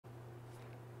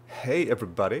Hey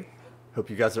everybody,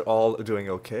 hope you guys are all doing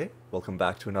okay. Welcome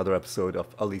back to another episode of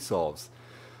Ali Solves.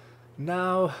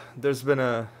 Now, there's been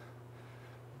a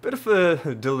bit of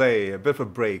a delay, a bit of a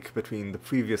break between the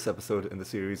previous episode in the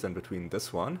series and between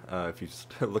this one. If you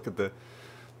just look at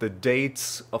the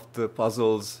dates of the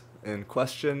puzzles in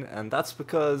question, and that's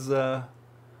because,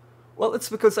 it's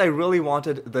because I really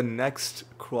wanted the next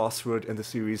crossword in the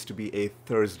series to be a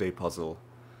Thursday puzzle.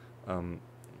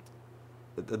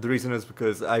 The reason is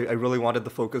because I really wanted the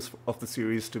focus of the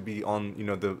series to be on,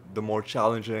 the more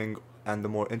challenging and the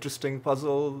more interesting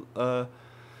puzzle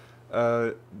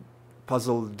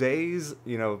days.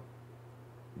 The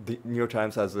New York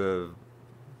Times has a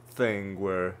thing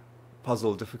where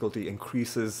puzzle difficulty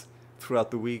increases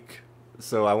throughout the week,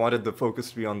 so I wanted the focus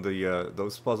to be on the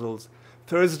those puzzles.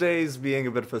 Thursdays being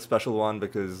a bit of a special one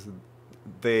because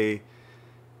they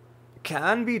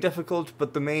can be difficult,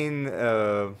 but the main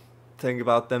thing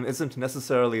about them isn't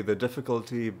necessarily the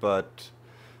difficulty, but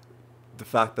the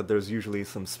fact that there's usually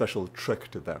some special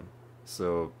trick to them.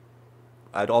 So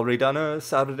I'd already done a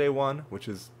Saturday one, which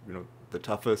is, the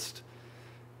toughest,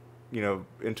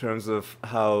 in terms of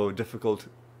how difficult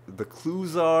the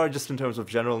clues are, just in terms of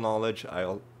general knowledge.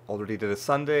 Already did a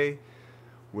Sunday,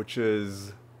 which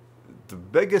is the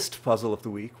biggest puzzle of the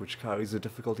week, which carries a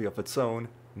difficulty of its own.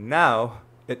 Now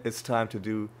it is time to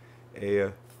do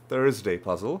a Thursday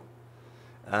puzzle.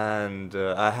 And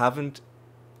I haven't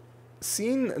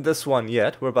seen this one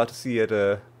yet. We're about to see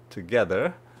it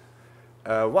together.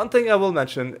 One thing I will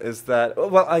mention is that,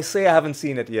 I say I haven't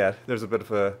seen it yet. There's a bit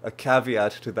of a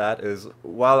caveat to that, is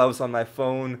while I was on my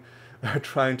phone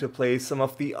trying to play some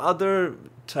of the other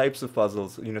types of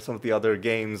puzzles, some of the other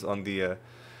games on the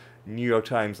New York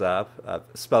Times app,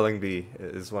 Spelling Bee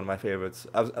is one of my favorites.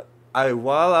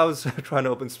 While I was trying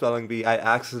to open Spelling Bee, I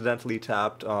accidentally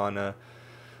tapped on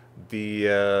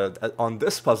on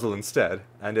this puzzle instead,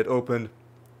 and it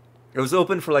was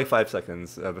open for like 5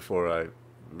 seconds before I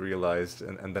realized,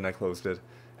 and then I closed it.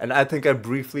 And I think I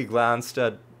briefly glanced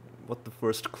at what the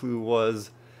first clue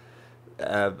was,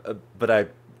 but I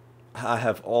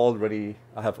have already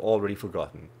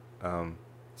forgotten.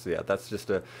 So yeah, that's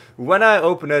just when I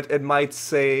open it, it might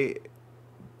start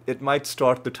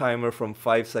the timer from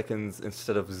 5 seconds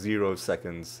instead of 0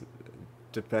 seconds,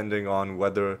 depending on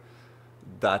whether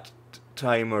that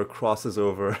timer crosses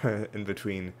over in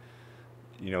between,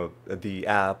 the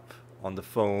app on the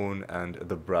phone and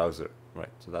the browser, right?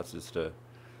 So that's just a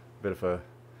bit of a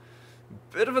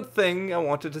thing I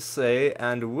wanted to say.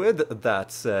 And with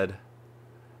that said,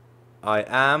 I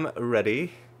am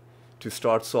ready to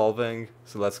start solving.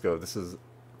 So let's go. This is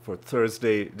for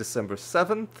Thursday, December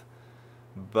 7th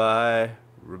by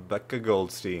Rebecca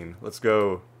Goldstein. Let's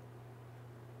go.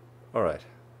 All right.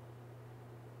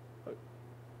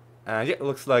 And yeah, it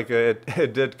looks like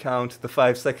it did count the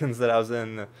 5 seconds that I was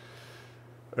in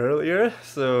earlier.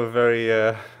 So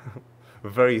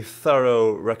very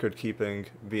thorough record keeping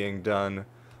being done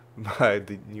by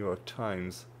the New York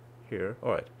Times here.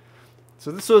 All right.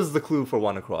 So this was the clue for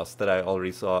one across that I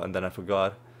already saw and then I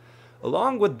forgot.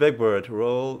 Along with Big Bird,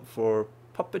 roll for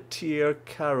puppeteer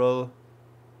Carol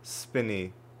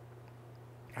Spinney.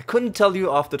 I couldn't tell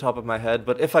you off the top of my head,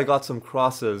 but if I got some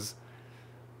crosses,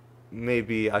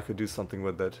 maybe I could do something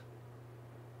with it.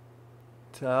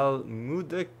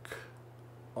 Talmudic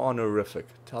honorific.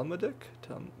 Talmudic?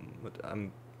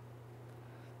 I'm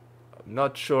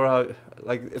not sure how.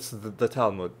 Like, it's the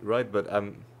Talmud, right? But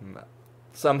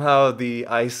somehow the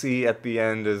IC at the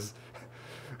end is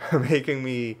making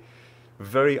me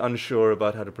very unsure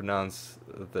about how to pronounce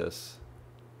this.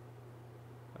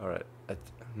 Alright.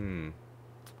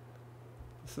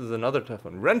 This is another tough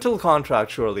one. Rental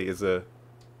contract surely is a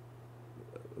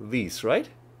lease, right?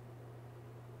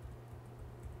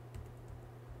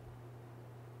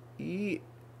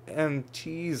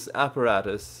 EMT's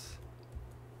apparatus.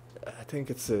 I think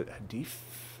it's a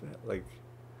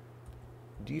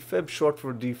defib, short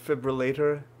for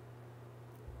defibrillator.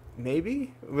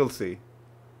 Maybe? We'll see.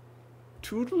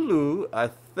 Toodaloo, I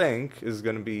think, is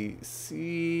gonna be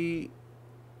C.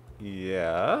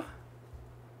 Yeah.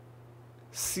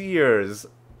 Sears,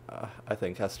 I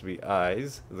think, has to be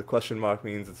eyes. The question mark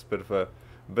means it's a bit of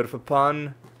a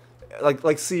pun.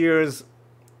 Like Sears.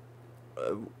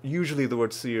 Usually, the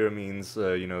word seer means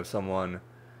someone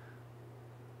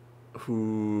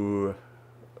who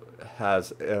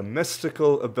has a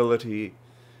mystical ability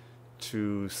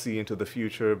to see into the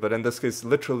future. But in this case,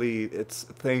 literally, it's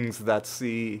things that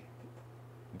see.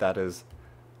 That is,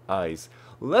 eyes.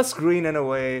 Less green in a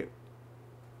way.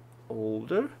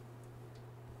 Older,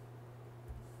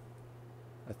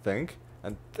 I think.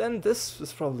 And then this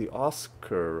is probably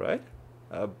Oscar, right?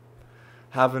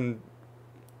 haven't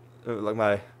like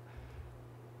my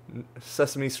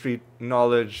Sesame Street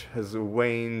knowledge has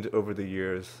waned over the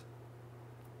years.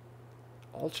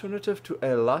 Alternative to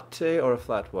a latte or a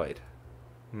flat white?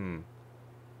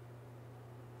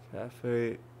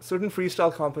 Cafe. Certain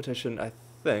freestyle competition, I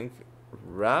think.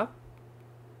 Rap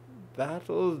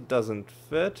battle doesn't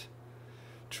fit.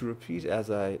 To repeat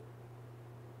as I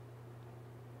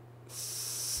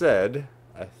said,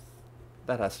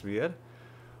 that has to be it.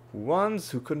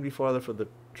 Ones who couldn't be farther from the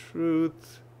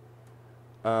truth.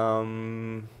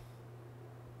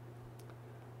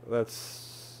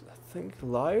 Let's think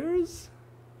liars?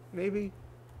 Maybe?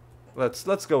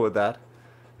 Let's go with that.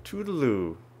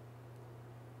 Toodaloo.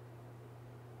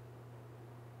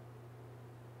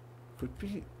 Could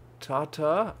be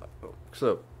Tata.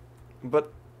 So,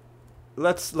 but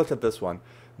let's look at this one.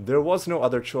 There was no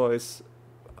other choice.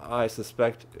 I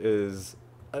suspect is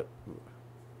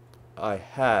I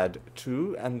had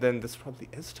to, and then this probably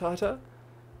is Tata.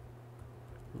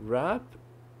 Rap.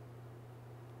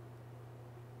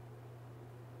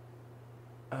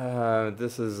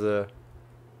 This is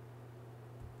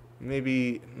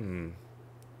maybe.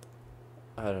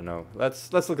 I don't know.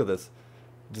 Let's look at this.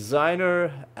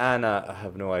 Designer Anna. I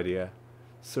have no idea.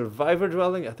 Survivor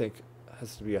dwelling. I think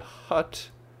has to be a hut.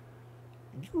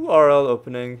 URL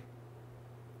opening.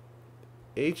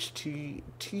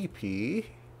 HTTP.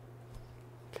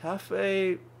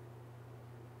 Cafe.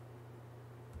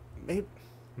 Maybe.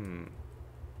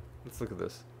 Let's look at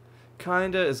this.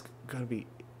 Kinda is gonna be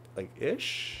like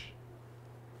ish.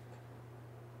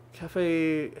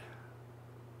 Cafe.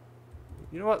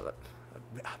 You know what?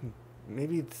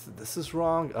 Maybe this is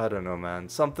wrong. I don't know, man.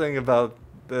 Something about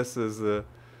this is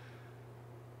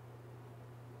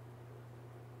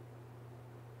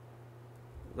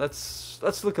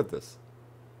Let's look at this.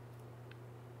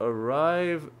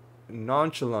 Arrive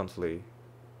nonchalantly.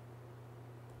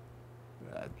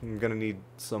 I'm gonna need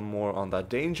some more on that.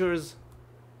 Dangers,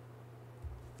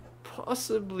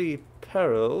 possibly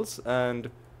perils,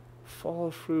 and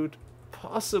fall fruit,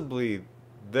 possibly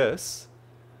this.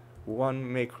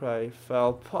 One may cry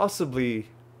foul, possibly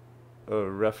a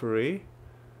referee.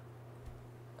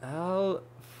 Al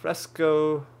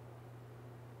fresco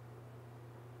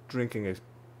drinking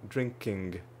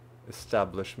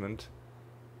establishment.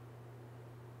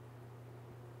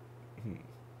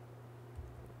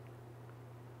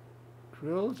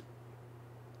 Grilled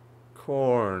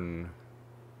corn.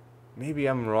 Maybe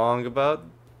I'm wrong about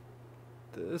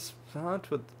this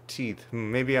plant with teeth.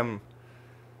 Maybe I'm.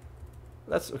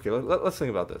 Let's okay. Let's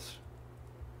think about this.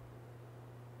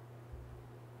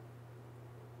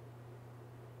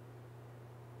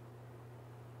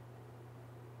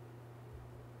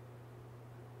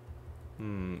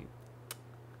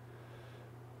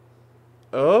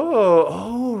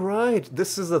 Oh, right.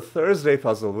 This is a Thursday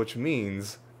puzzle, which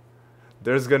means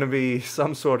there's gonna be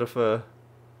some sort of a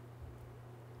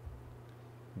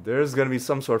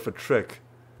trick,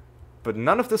 but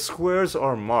none of the squares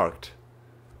are marked.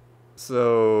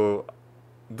 So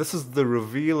this is the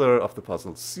revealer of the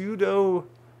puzzle. Pseudo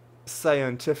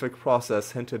scientific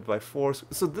process hinted by force.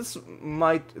 So this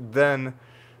might then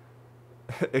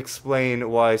explain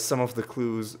why some of the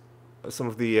clues, some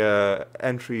of the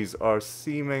entries are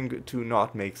seeming to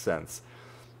not make sense.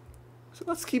 So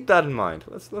let's keep that in mind.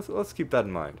 Let's keep that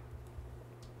in mind.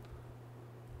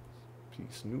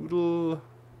 Piece noodle.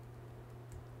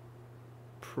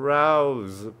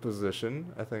 Prow's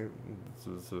position. I think this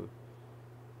is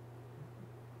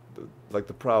like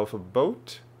the prow of a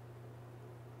boat.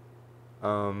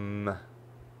 Where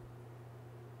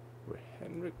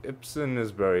Henrik Ibsen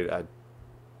is buried. I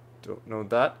don't know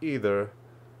that either.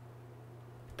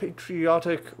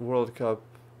 Patriotic World Cup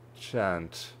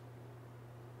chant.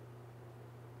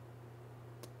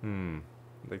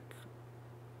 Like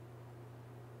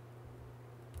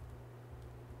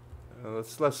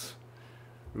let's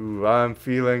ooh, I am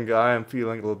feeling a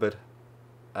little bit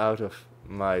out of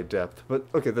my depth. But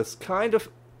okay, this kind of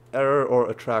error or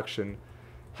attraction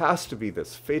has to be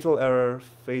this. Fatal error,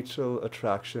 fatal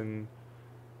attraction.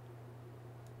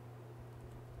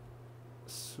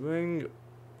 Swing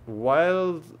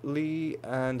wildly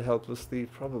and helplessly,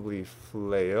 probably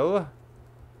flail.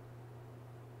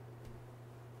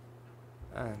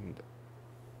 And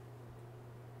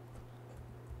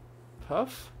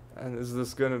puff? And is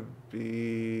this gonna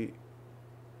be...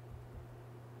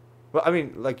 Well, I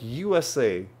mean, like,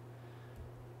 USA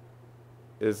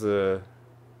is a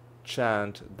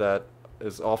chant that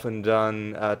is often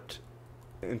done at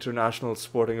international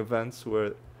sporting events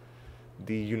where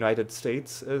the United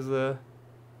States is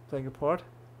playing a part.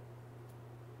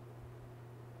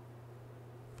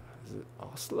 Is it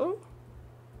Oslo?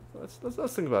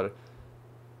 Let's think about it.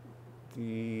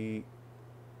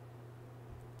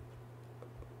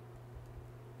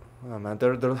 Oh man,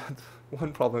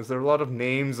 one problem is there are a lot of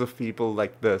names of people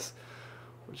like this,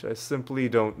 which I simply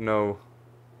don't know.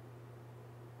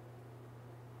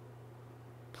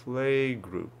 Play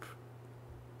group.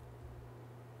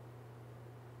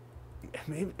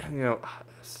 Maybe, you know,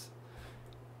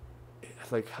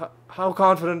 like how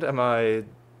confident am I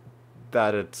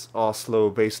that it's Oslo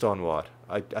based on what?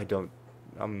 I don't.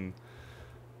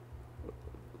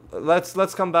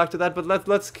 Let's come back to that, but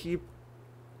let's keep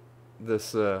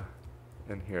this in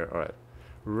here. All right,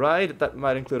 ride, that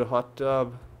might include a hot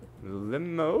tub.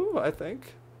 Limo, I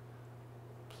think.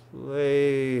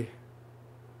 Play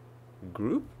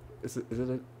group. Is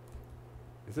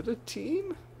it a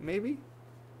team? Maybe.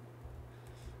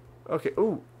 Okay.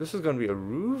 Oh, this is gonna be a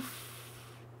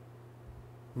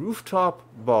rooftop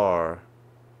bar.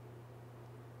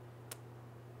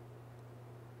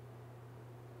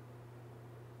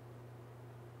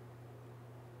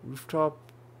 Rooftop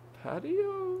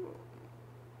patio?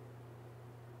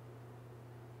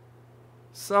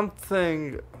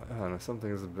 Something, I don't know,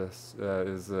 something is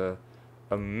a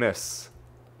miss.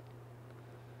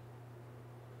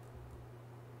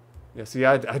 Yeah, see,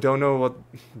 I don't know what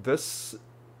this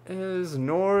is,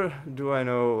 nor do I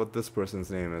know what this person's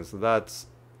name is. So that's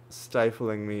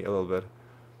stifling me a little bit.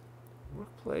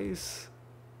 Workplace.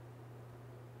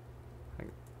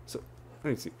 So, let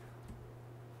me see.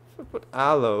 If I put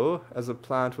aloe as a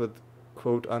plant with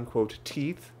quote-unquote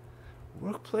teeth,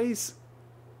 workplace,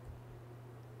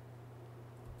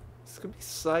 this could be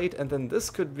site, and then this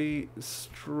could be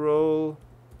stroll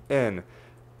in.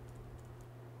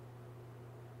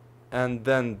 And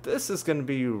then this is going to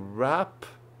be rap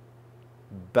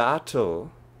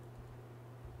battle.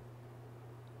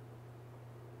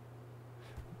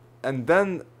 And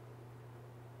then,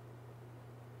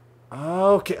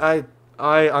 okay,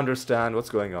 I understand what's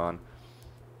going on.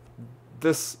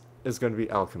 This is going to be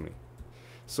alchemy.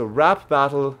 So rap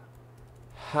battle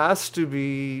has to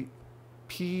be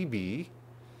PB.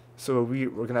 So we're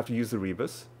going to have to use the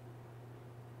rebus.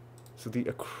 So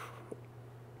the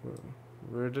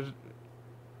where did it?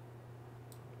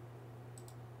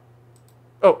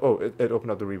 Oh, it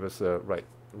opened up the rebus right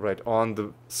on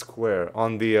the square.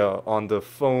 On the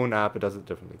phone app, it does it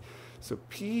differently. So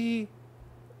P,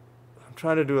 I'm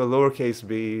trying to do a lowercase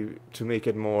b to make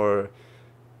it more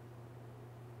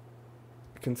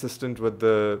consistent with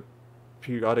the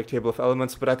periodic table of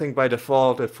elements, but I think by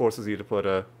default it forces you to put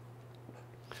a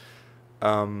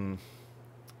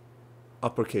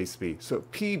uppercase B. So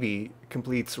PB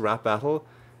completes rap battle,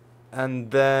 and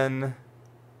then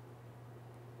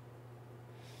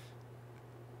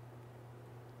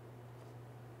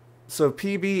so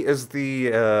PB is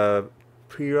the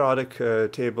periodic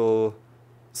table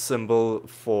symbol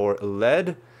for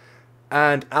lead,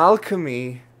 and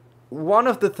alchemy. One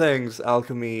of the things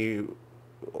alchemy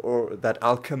or that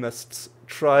alchemists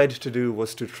tried to do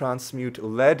was to transmute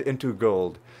lead into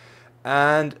gold,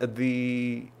 and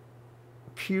the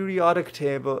periodic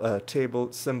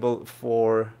table symbol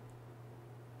for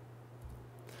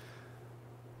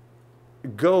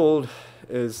gold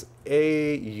is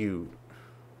AU.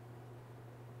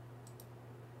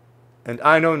 And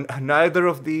I know neither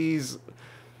of these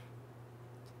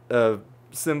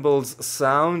symbols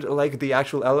sound like the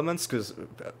actual elements, because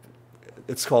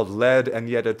it's called lead and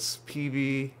yet it's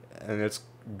PB, and it's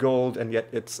gold and yet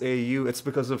it's AU. It's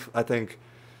because of, I think,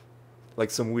 like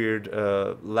some weird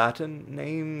Latin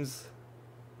names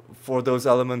for those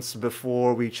elements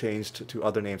before we changed to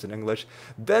other names in English.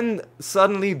 Then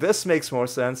suddenly this makes more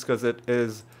sense, because it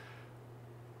is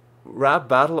rap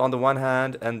battle on the one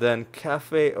hand and then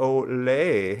cafe au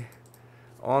lait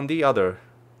on the other.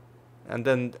 And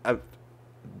then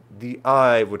the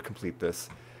I would complete this.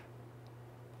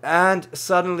 And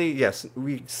suddenly, yes,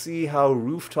 we see how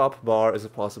rooftop bar is a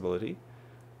possibility.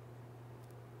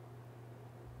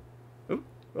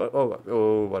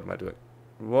 Oh, what am I doing?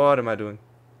 What am I doing?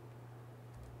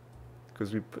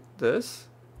 Because we put this,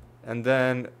 and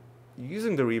then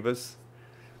using the rebus,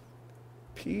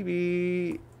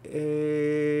 PBAU,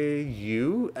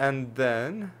 and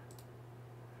then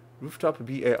rooftop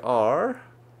BAR,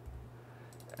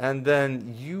 and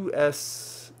then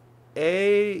USA.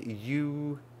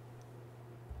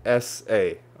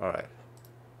 All right.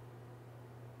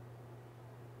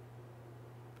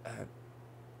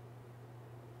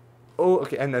 Oh,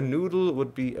 okay, and a noodle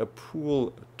would be a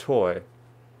pool toy.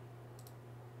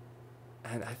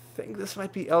 And I think this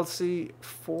might be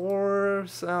LC4.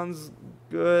 Sounds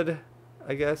good,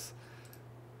 I guess.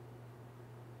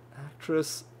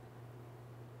 Actress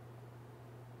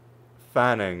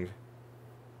Fanning.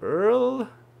 Earl?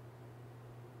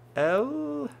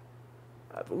 L?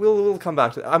 We'll come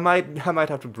back to it. I might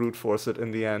have to brute force it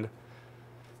in the end.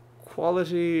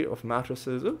 Quality of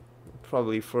mattresses. Ooh,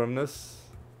 probably firmness.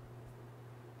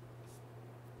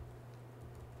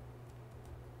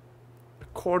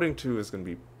 According to is going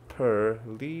to be per.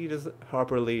 Lead is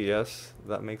Harper Lee, yes,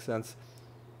 that makes sense.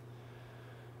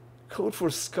 Code for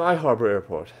Sky Harbor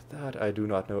Airport. That I do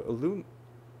not know.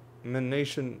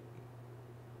 Illumination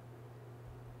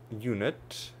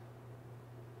unit.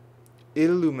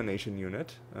 Illumination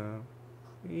unit.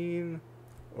 Clean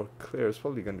or clear is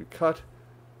probably going to be cut.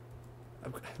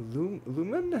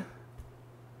 Lumen?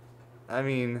 I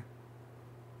mean,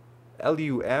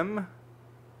 LUM?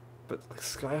 But like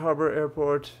Sky Harbor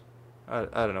Airport? I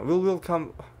don't know. We'll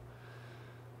come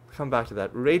back to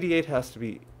that. Radiate has to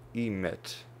be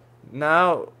emit.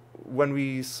 Now, when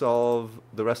we solve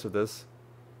the rest of this,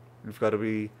 we've got to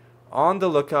be on the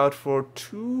lookout for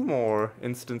 2 more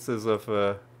instances of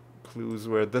clues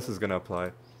where this is going to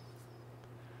apply.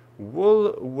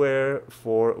 Wool wear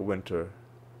for winter.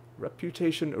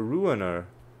 Reputation ruiner.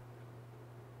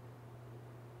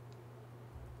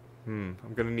 I'm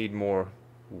going to need more.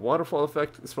 Waterfall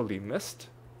effect is probably mist.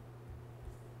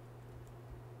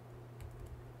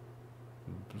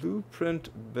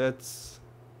 Blueprint bits.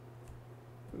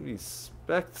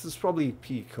 Specs is probably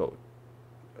P code.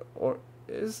 Or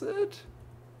is it?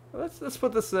 Let's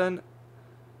put this in.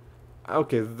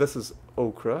 Okay, this is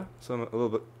ochre, so I'm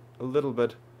a little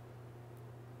bit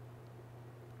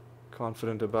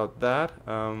confident about that.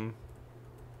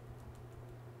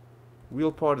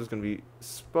 Wheel part is going to be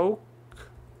spoke.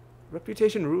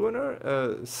 Reputation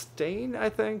ruiner. Stain, I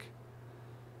think.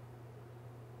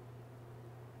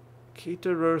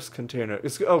 Caterer's container.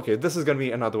 Okay, this is going to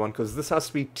be another one because this has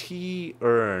to be T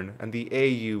earn, and the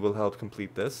AU will help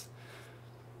complete this.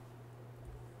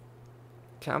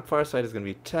 Campfire site is going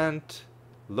to be tent.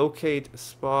 Locate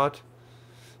spot.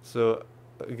 So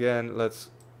again, let's.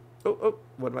 Oh,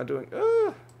 what am I doing?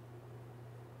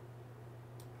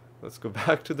 Let's go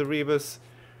back to the rebus.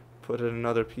 Put in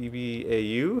another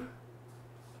PBAU.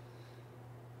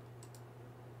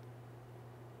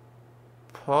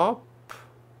 Pop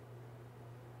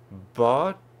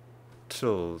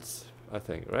bottles, I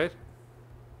think, right?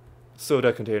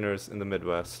 Soda containers in the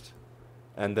Midwest.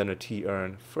 And then a T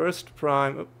earn. First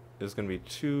prime is going to be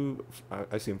 2. I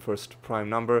assume first prime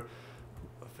number.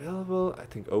 Available, I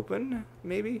think open,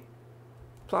 maybe?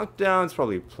 Plunk down is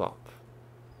probably plop.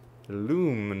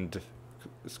 Loomed.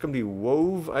 It's going to be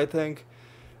wove, I think.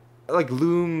 Like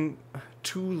loom,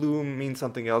 to loom means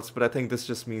something else, but I think this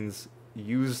just means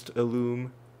used a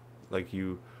loom. Like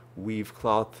you weave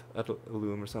cloth at a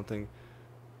loom or something.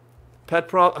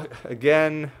 Pet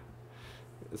again,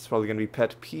 it's probably going to be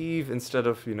pet peeve instead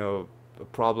of, you know, a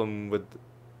problem with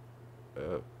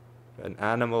an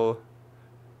animal.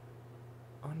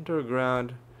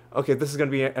 Underground. Okay, this is going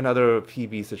to be another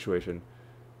PB situation.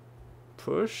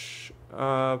 Push,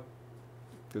 because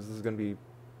this is going to be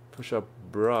push up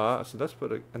bra. So let's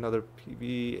put another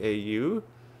PBAU.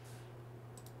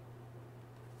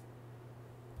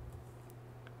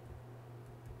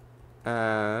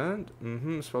 And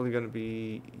it's probably going to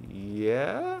be,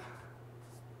 yeah.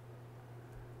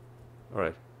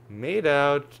 Alright, made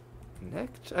out,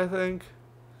 necked, I think.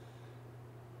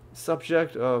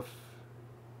 Subject of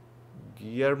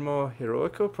Guillermo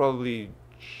Heroico, probably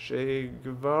Che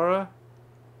Guevara.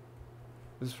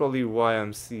 This is probably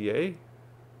YMCA,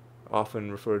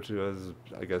 often referred to as,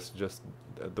 I guess, just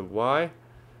the Y.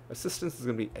 Assistance is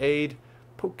going to be aid.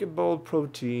 Pokeball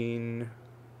protein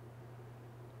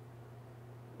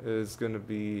is going to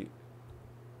be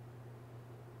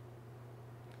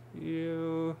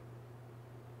heal.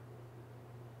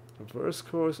 Reverse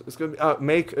course. It's going to be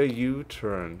make a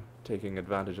U-turn, taking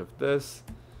advantage of this.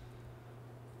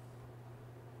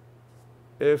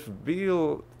 If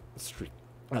Beale Street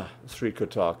could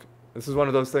talk. This is one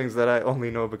of those things that I only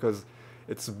know because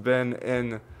it's been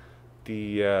in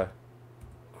the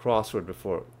crossword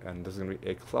before, and there's going to be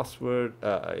a crossword,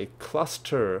 a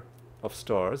cluster of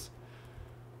stars.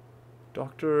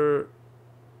 Doctor,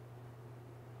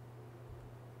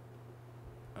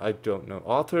 I don't know.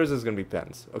 Authors is going to be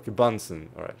pens. Okay, Bunsen.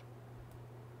 All right.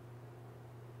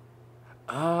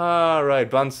 Ah, right.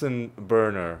 Bunsen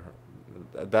burner.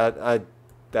 That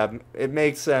it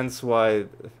makes sense why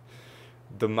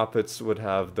the Muppets would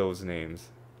have those names.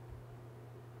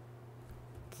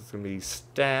 This is going to be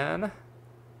Stan.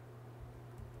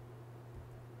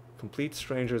 Complete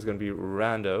stranger is going to be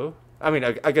Rando. I mean,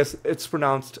 I guess it's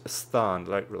pronounced Stan,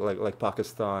 like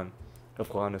Pakistan,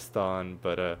 Afghanistan,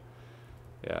 but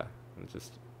yeah,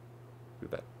 just do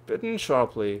that. Bitten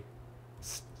sharply.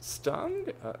 Stung?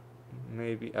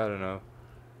 Maybe, I don't know.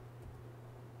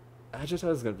 Agita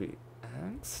is gonna be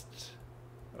angst?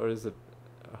 Or is it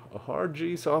a hard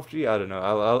G, soft G? I don't know.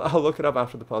 I'll look it up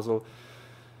after the puzzle.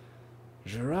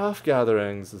 Giraffe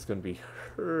gatherings is gonna be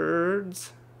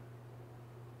herds.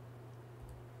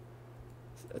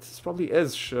 This probably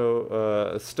is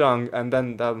show, stung, and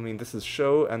then that would mean this is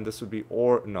show, and this would be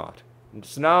or not. And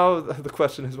so now the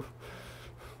question is,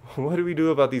 what do we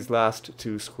do about these last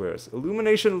two squares?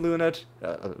 Illumination, lunate,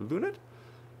 lunate?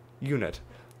 Unit.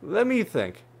 Let me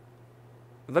think.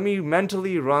 Let me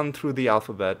mentally run through the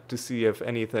alphabet to see if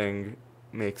anything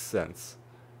makes sense.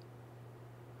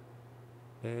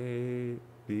 A,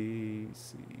 B,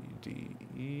 C, D,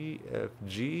 E, F,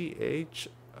 G, H,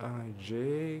 I,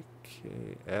 J, K,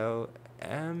 L,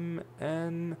 M,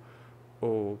 N,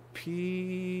 O,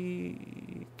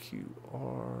 P, Q,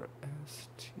 R, S,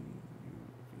 T, U,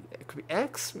 V. It could be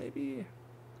X, maybe?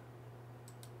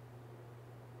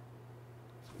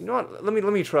 You know what? Let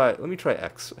me try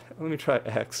X. Let me try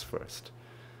X first.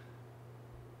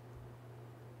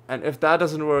 And if that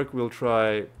doesn't work, we'll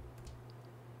try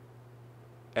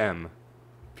M.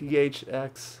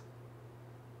 PHX.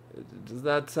 Does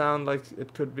that sound like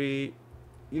it could be?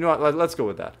 You know what? Let's go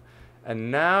with that. And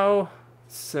now,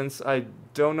 since I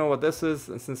don't know what this is,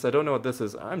 and since I don't know what this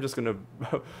is, I'm just gonna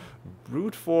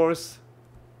brute force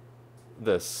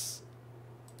this.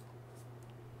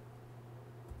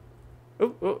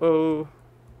 Oh.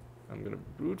 I'm gonna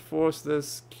brute force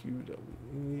this.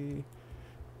 QWE.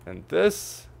 And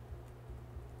this.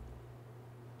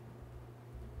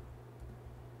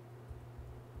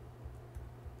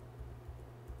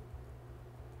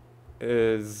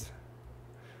 Is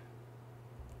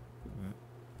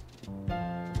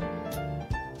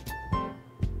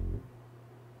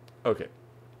okay.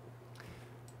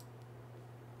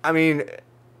 I mean,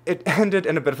 it ended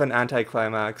in a bit of an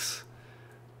anticlimax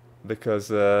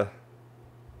because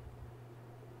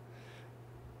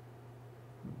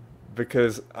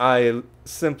I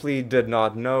simply did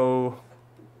not know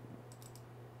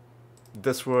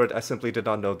this word. I simply did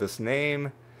not know this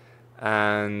name,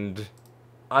 and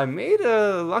I made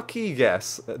a lucky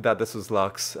guess that this was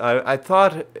Lux. I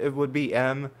thought it would be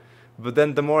M, but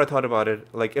then the more I thought about it,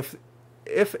 like if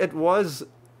it was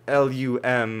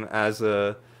LUM as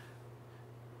an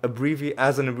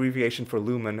abbreviation for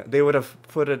lumen, they would have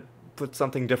put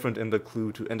something different in the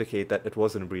clue to indicate that it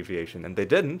was an abbreviation, and they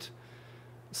didn't.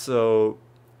 So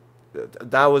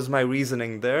that was my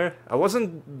reasoning there. I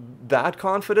wasn't that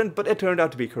confident, but it turned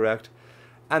out to be correct.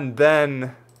 And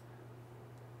then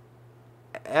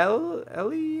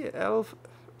Ellie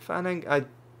Fanning, I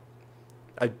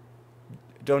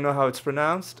don't know how it's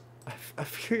pronounced. I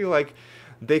feel like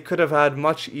they could have had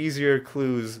much easier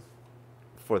clues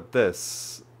for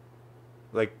this.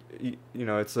 Like, you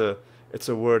know, it's a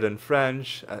word in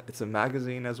French. It's a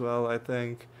magazine as well, I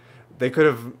think. They could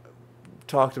have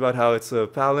talked about how it's a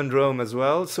palindrome as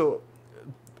well. So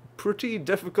pretty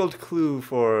difficult clue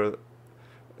for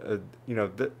you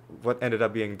know, what ended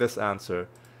up being this answer.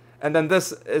 And then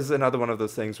this is another one of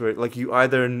those things where, like, you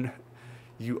either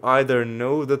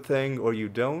know the thing or you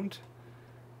don't.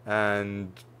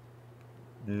 And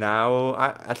now,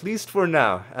 at least for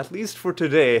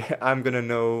today, I'm gonna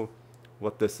know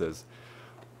what this is.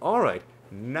 All right,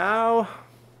 now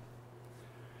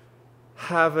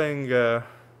having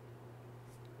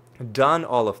done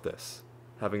all of this,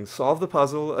 having solved the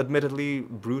puzzle, admittedly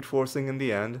brute forcing in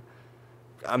the end,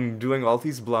 I'm doing all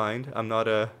these blind. I'm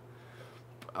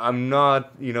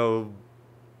not, you know,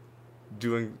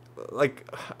 doing, like,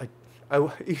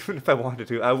 even if I wanted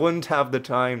to, I wouldn't have the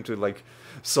time to, like,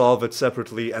 solve it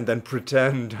separately and then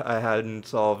pretend I hadn't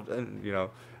solved, and, you know,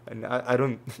 and I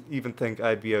don't even think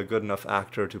I'd be a good enough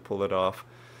actor to pull it off.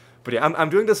 But yeah, I'm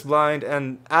doing this blind,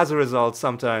 and as a result,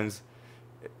 sometimes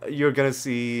you're gonna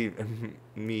see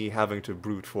me having to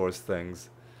brute force things.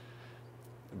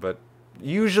 But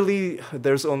usually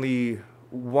there's only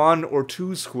one or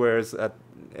two squares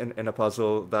in a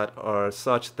puzzle that are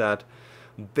such that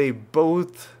they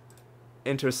both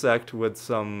intersect with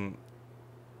some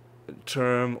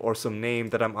term or some name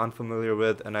that I'm unfamiliar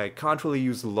with, and I can't really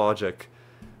use logic,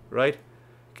 right?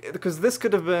 Because this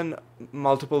could have been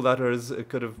multiple letters, it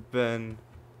could have been,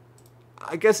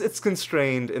 I guess it's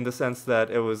constrained in the sense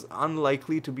that it was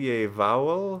unlikely to be a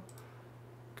vowel.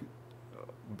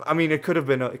 I mean, it could have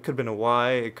been a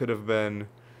Y, it could have been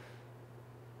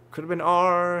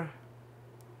R,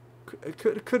 it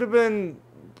could have been,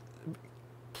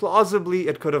 plausibly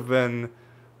it could have been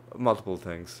multiple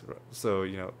things. So,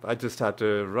 you know, I just had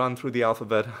to run through the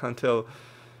alphabet until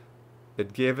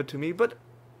it gave it to me. But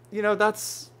you know,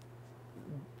 that's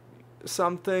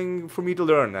something for me to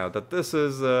learn now, that this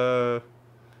is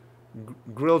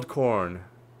grilled corn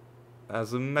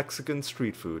as a Mexican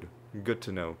street food. Good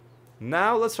to know.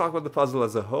 Now let's talk about the puzzle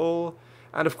as a whole,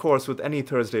 and of course with any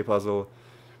Thursday puzzle.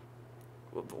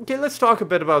 Okay, let's talk a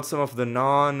bit about some of the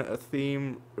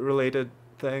non-theme related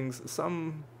things.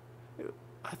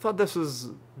 I thought this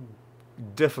was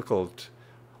difficult,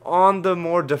 on the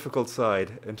more difficult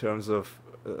side in terms of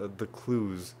the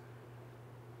clues,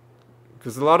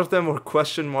 because a lot of them were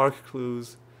question mark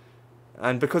clues,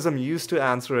 and because I'm used to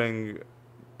answering,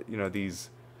 you know, these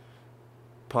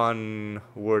pun,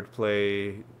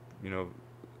 wordplay, you know,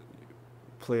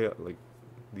 play like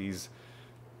these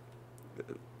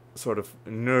sort of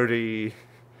nerdy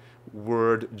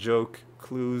word joke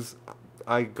clues,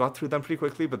 I got through them pretty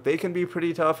quickly, but they can be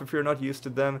pretty tough if you're not used to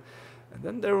them. And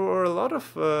then there were a lot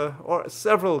of, or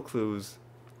several clues,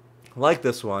 like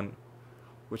this one,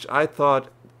 which I thought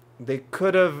they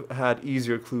could have had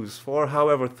easier clues for.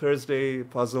 However, Thursday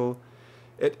puzzle,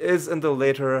 it is in the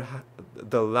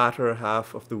latter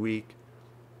half of the week,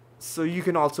 so you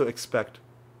can also expect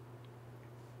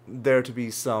there to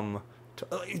be some.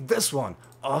 This one,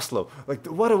 Oslo. Like,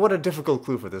 what a difficult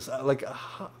clue for this. Like,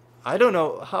 I don't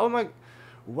know. How am I?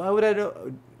 Why would I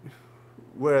know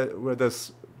where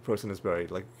this person is buried?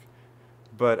 Like,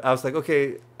 but I was like,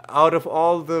 okay, out of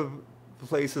all the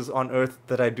places on Earth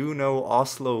that I do know,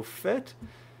 Oslo fit,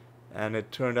 and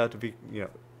it turned out to be, you know.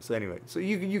 So anyway, so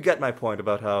you get my point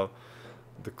about how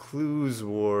the clues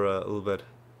were a little bit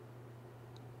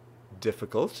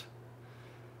difficult,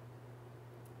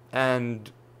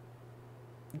 and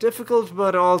difficult,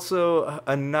 but also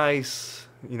a nice,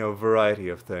 you know, variety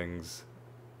of things.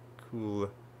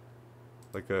 Cool,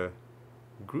 like a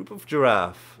group of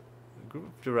giraffes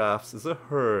is a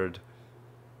herd.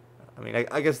 I mean,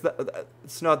 I guess that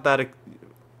it's not that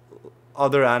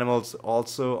other animals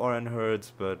also are in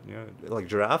herds, but you know, like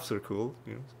giraffes are cool.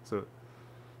 You know, so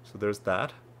there's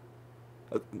that.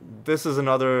 This is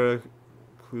another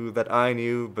clue that I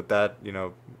knew, but that, you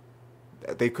know,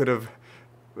 they could have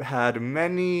had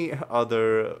many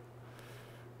other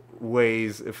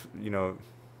ways, if you know,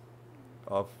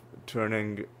 of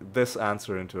turning this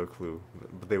answer into a clue,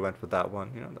 but they went with that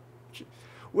one, you know,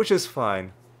 which is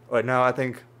fine. All right, now I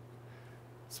think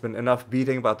it's been enough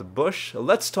beating about the bush.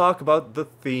 Let's talk about the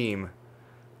theme.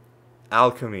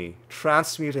 Alchemy,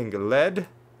 transmuting lead,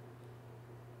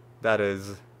 that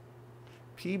is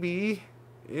PB,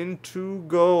 into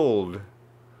gold,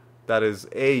 that is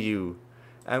AU.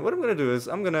 And what I'm going to do is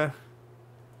I'm going to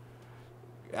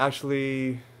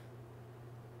actually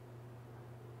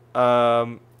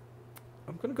I'm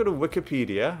going to go to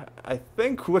Wikipedia. I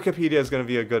think Wikipedia is going to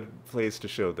be a good place to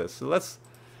show this. So let's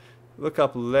look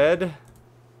up lead,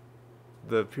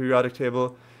 the periodic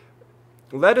table.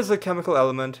 Lead is a chemical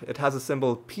element. It has a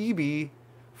symbol Pb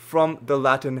from the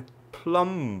Latin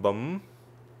plumbum.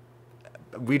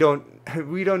 We don't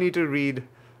need to read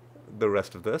the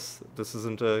rest of this. This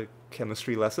isn't a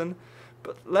chemistry lesson.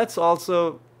 But let's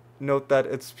also note that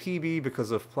it's Pb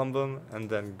because of plumbum, and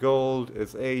then gold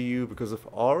is Au because of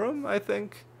aurum, I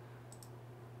think.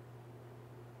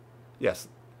 Yes.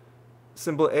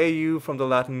 Symbol Au from the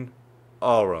Latin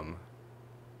aurum.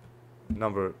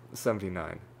 Number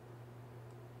 79.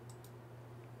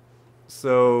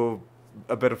 So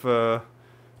a bit of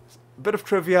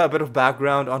trivia, a bit of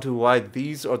background onto why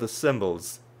these are the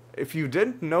symbols. If you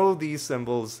didn't know these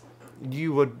symbols,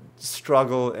 you would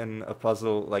struggle in a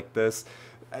puzzle like this.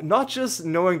 Not just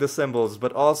knowing the symbols,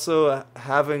 but also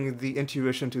having the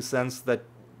intuition to sense that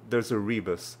there's a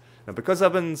rebus. Now, because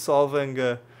I've been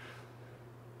solving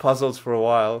puzzles for a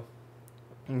while,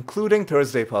 including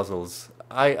Thursday puzzles,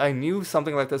 I knew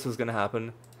something like this was going to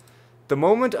happen. The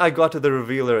moment I got to the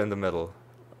revealer in the middle,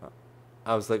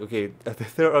 I was like, okay,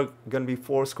 there are going to be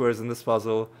 4 squares in this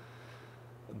puzzle,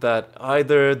 that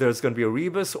either there's going to be a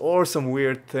rebus or some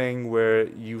weird thing where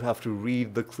you have to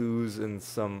read the clues in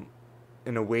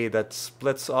a way that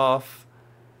splits off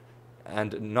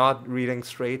and not reading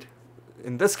straight.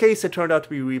 In this case, it turned out to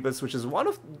be rebus, which is one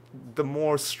of the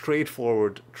more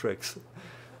straightforward tricks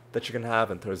that you can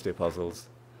have in Thursday puzzles.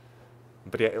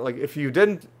 But yeah, like, if you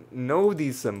didn't know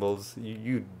these symbols,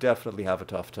 you definitely have a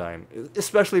tough time,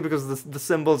 especially because the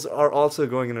symbols are also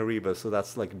going in a rebus, so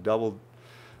that's like double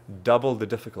the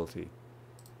difficulty.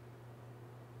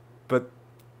 But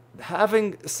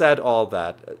having said all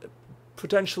that,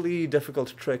 potentially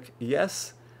difficult trick,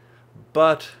 yes,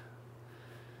 but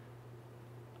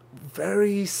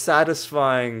very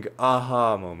satisfying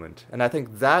aha moment. And I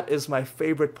think that is my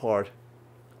favorite part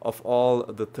of all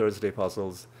the Thursday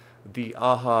puzzles, the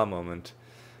aha moment.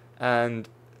 And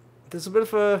there's a bit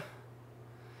of a,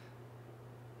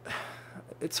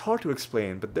 it's hard to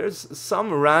explain, but there's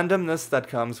some randomness that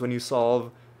comes when you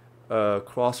solve a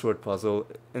crossword puzzle,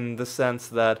 in the sense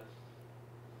that,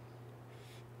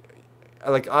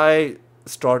 like, I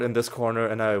start in this corner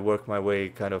and I work my way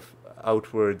kind of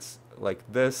outwards like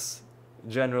this,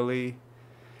 generally.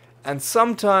 And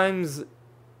sometimes,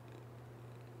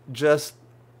 just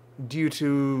due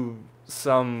to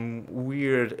some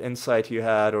weird insight you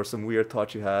had or some weird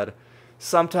thought you had,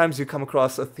 sometimes you come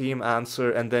across a theme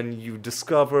answer and then you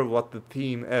discover what the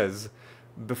theme is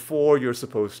before you're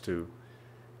supposed to.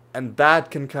 And that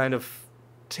can kind of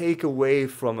take away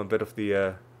from a bit of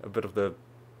the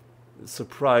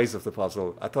surprise of the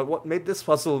puzzle. I thought what made this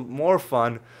puzzle more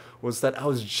fun was that I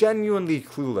was genuinely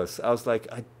clueless. I was like,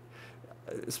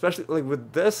 especially like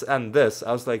with this and this,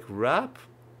 I was like, rap?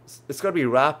 It's gotta be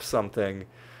rap something.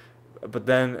 But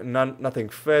then nothing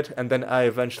fit, and then I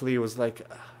eventually was like,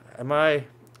 and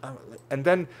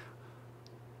then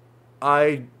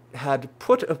I had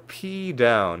put a P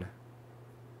down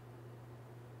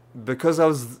because I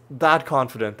was that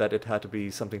confident that it had to be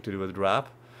something to do with rap.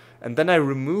 And then I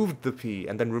removed the P,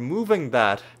 and then removing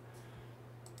that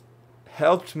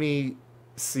helped me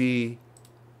see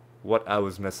what I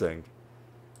was missing.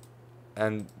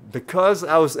 And because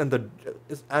I was in the...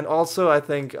 And also I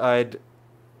think I'd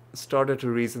started to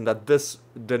reason that this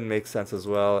didn't make sense as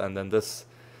well, and then this...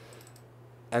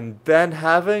 And then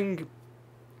having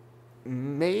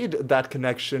made that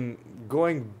connection,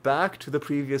 going back to the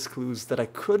previous clues that I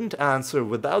couldn't answer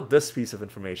without this piece of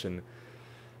information,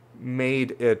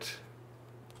 made it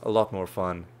a lot more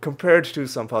fun. Compared to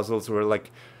some puzzles where,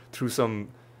 like, through some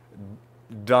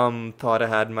dumb thought I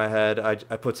had in my head, I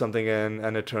put something in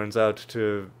and it turns out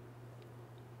to,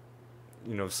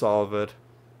 you know, solve it.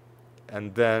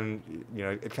 And then, you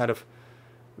know, it kind of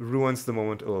ruins the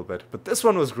moment a little bit. But this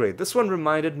one was great. This one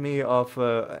reminded me of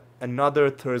another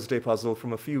Thursday puzzle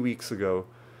from a few weeks ago.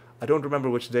 I don't remember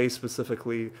which day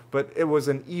specifically, but it was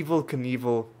an Evel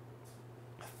Knievel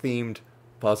themed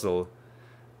puzzle.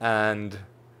 And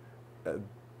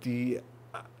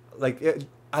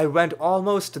I went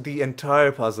almost the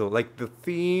entire puzzle. Like, the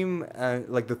theme and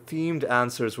like the themed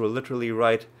answers were literally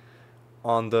right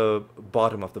on the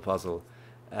bottom of the puzzle.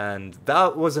 And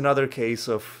that was another case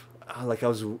of like, I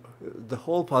was the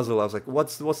whole puzzle, I was like,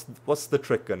 what's the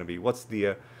trick gonna be? What's the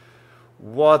you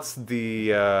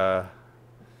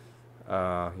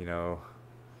know,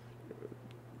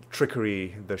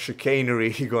 trickery, the chicanery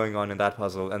going on in that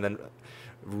puzzle? And then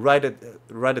right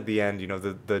at the end, you know,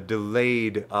 the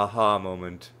delayed aha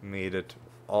moment made it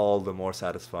all the more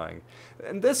satisfying.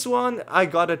 And this one, I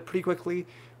got it pretty quickly,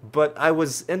 but I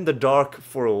was in the dark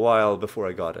for a while before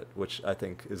I got it, which I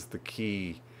think is the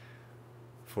key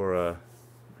for a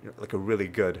really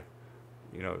good,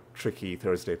 you know, tricky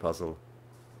Thursday puzzle.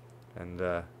 And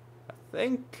I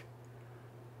think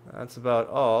that's about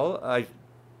all. I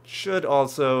should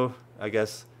also, I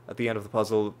guess, at the end of the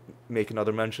puzzle, make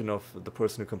another mention of the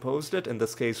person who composed it. In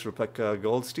this case, Rebecca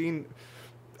Goldstein.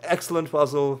 Excellent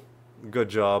puzzle. Good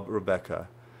job, Rebecca.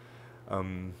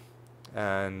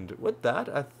 And with that,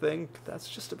 I think that's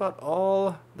just about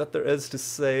all that there is to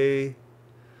say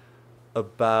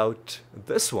about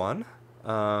this one.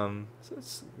 So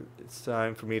it's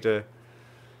time for me to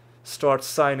start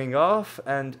signing off.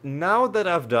 And now that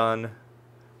I've done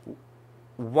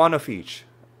one of each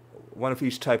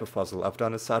type of puzzle, I've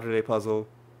done a Saturday puzzle,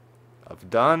 I've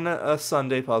done a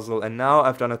Sunday puzzle, and now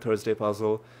I've done a Thursday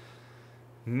puzzle.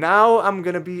 Now I'm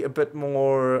gonna be a bit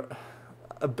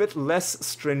less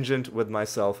stringent with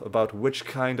myself about which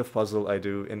kind of puzzle I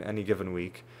do in any given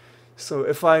week. So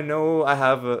if I know I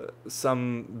have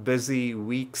some busy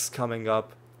weeks coming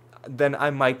up, then I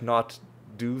might not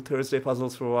do Thursday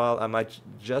puzzles for a while. I might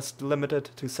just limit it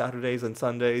to Saturdays and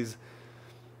Sundays.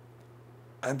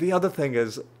 And the other thing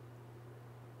is,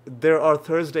 there are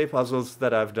Thursday puzzles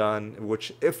that I've done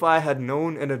which, if I had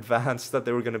known in advance that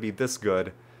they were going to be this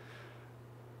good,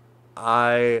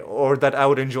 or that I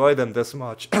would enjoy them this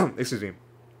much, excuse me,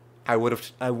 I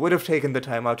would have taken the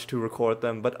time out to record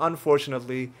them. But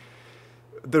unfortunately,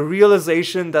 the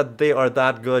realization that they are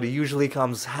that good usually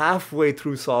comes halfway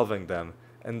through solving them,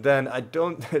 and then I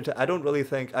don't really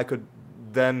think I could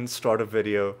then start a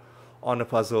video on a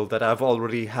puzzle that I've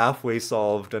already halfway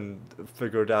solved and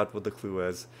figured out what the clue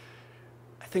is.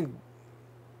 I think,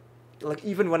 like,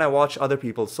 even when I watch other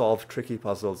people solve tricky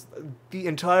puzzles, the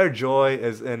entire joy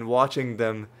is in watching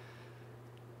them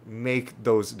make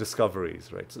those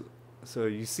discoveries, right? So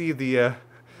you see the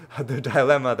the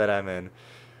dilemma that I'm in.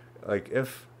 Like,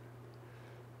 if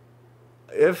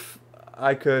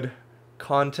I could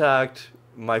contact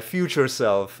my future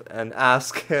self and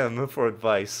ask him for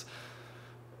advice,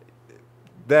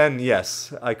 then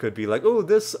yes, I could be like, oh,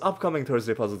 this upcoming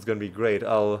Thursday puzzle is going to be great.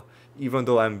 Even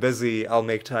though I'm busy, I'll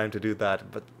make time to do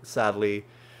that. But sadly,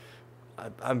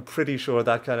 I'm pretty sure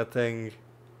that kind of thing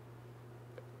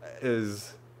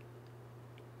is,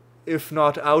 if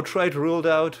not outright ruled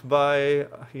out by,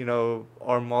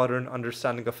 our modern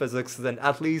understanding of physics, then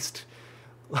at least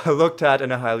looked at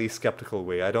in a highly skeptical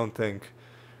way. I don't think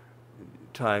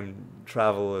time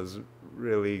travel is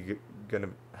really gonna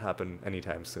happen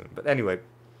anytime soon. But anyway,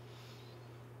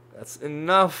 that's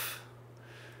enough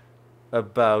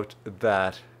about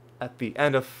that. At the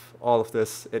end of all of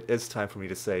this, it is time for me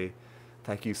to say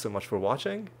thank you so much for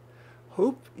watching.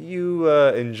 Hope you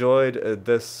enjoyed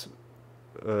this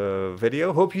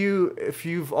video. If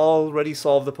you've already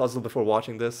solved the puzzle before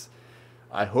watching this,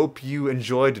 I hope you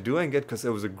enjoyed doing it, because it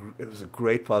was a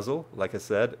great puzzle. Like I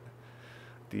said,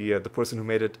 the person who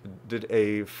made it did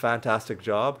a fantastic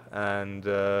job, and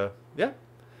yeah.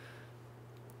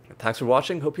 Thanks for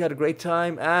watching. Hope you had a great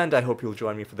time, and I hope you'll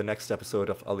join me for the next episode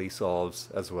of Ali Solves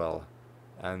as well.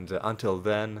 And until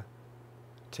then,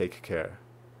 take care.